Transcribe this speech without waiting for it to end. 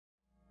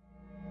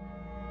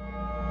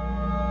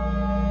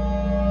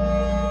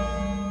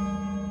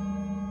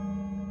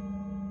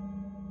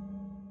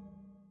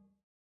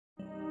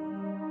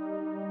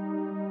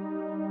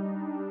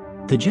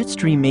The jet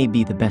stream may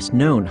be the best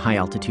known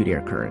high-altitude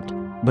air current,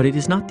 but it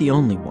is not the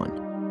only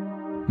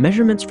one.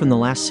 Measurements from the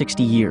last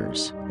 60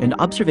 years and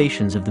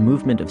observations of the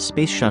movement of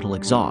space shuttle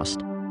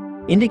exhaust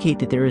indicate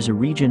that there is a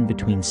region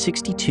between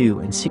 62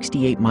 and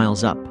 68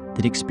 miles up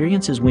that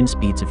experiences wind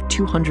speeds of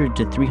 200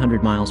 to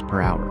 300 miles per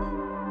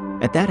hour.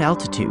 At that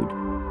altitude,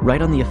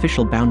 right on the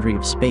official boundary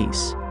of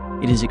space,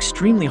 it is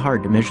extremely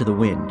hard to measure the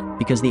wind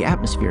because the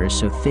atmosphere is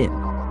so thin.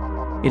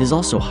 It is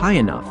also high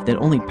enough that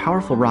only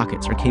powerful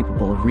rockets are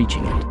capable of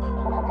reaching it.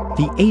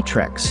 The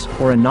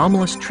ATREX, or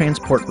Anomalous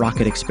Transport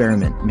Rocket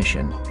Experiment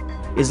mission,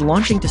 is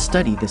launching to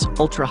study this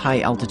ultra-high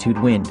altitude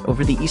wind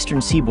over the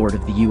eastern seaboard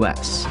of the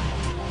US.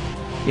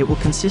 It will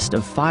consist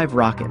of 5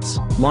 rockets,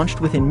 launched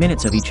within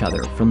minutes of each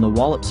other from the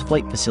Wallops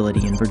Flight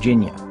Facility in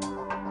Virginia.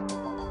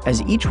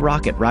 As each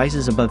rocket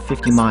rises above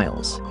 50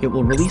 miles, it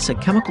will release a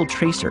chemical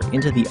tracer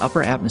into the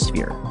upper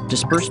atmosphere,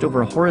 dispersed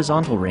over a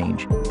horizontal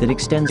range that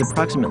extends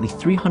approximately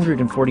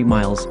 340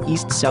 miles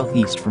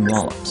east-southeast from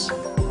Wallops.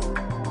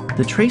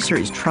 The tracer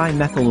is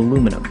trimethyl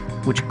aluminum,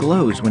 which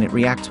glows when it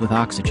reacts with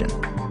oxygen.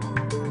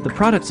 The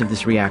products of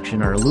this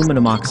reaction are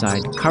aluminum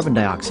oxide, carbon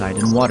dioxide,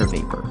 and water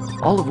vapor,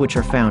 all of which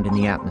are found in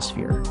the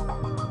atmosphere.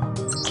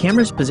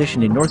 Cameras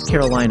positioned in North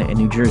Carolina and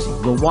New Jersey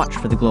will watch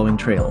for the glowing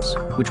trails,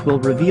 which will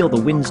reveal the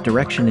wind's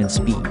direction and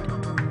speed.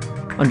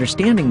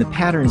 Understanding the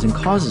patterns and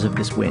causes of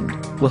this wind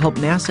will help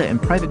NASA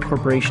and private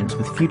corporations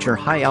with future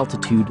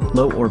high-altitude,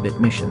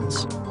 low-orbit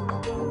missions.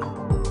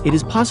 It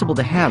is possible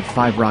to have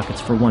 5 rockets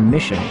for one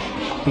mission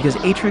because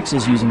ATREX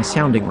is using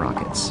sounding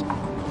rockets.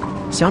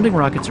 Sounding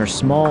rockets are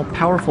small,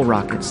 powerful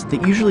rockets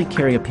that usually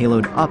carry a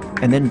payload up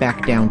and then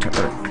back down to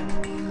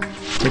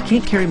Earth. They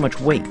can't carry much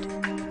weight,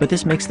 but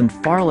this makes them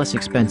far less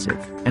expensive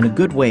and a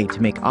good way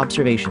to make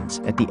observations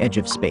at the edge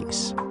of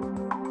space.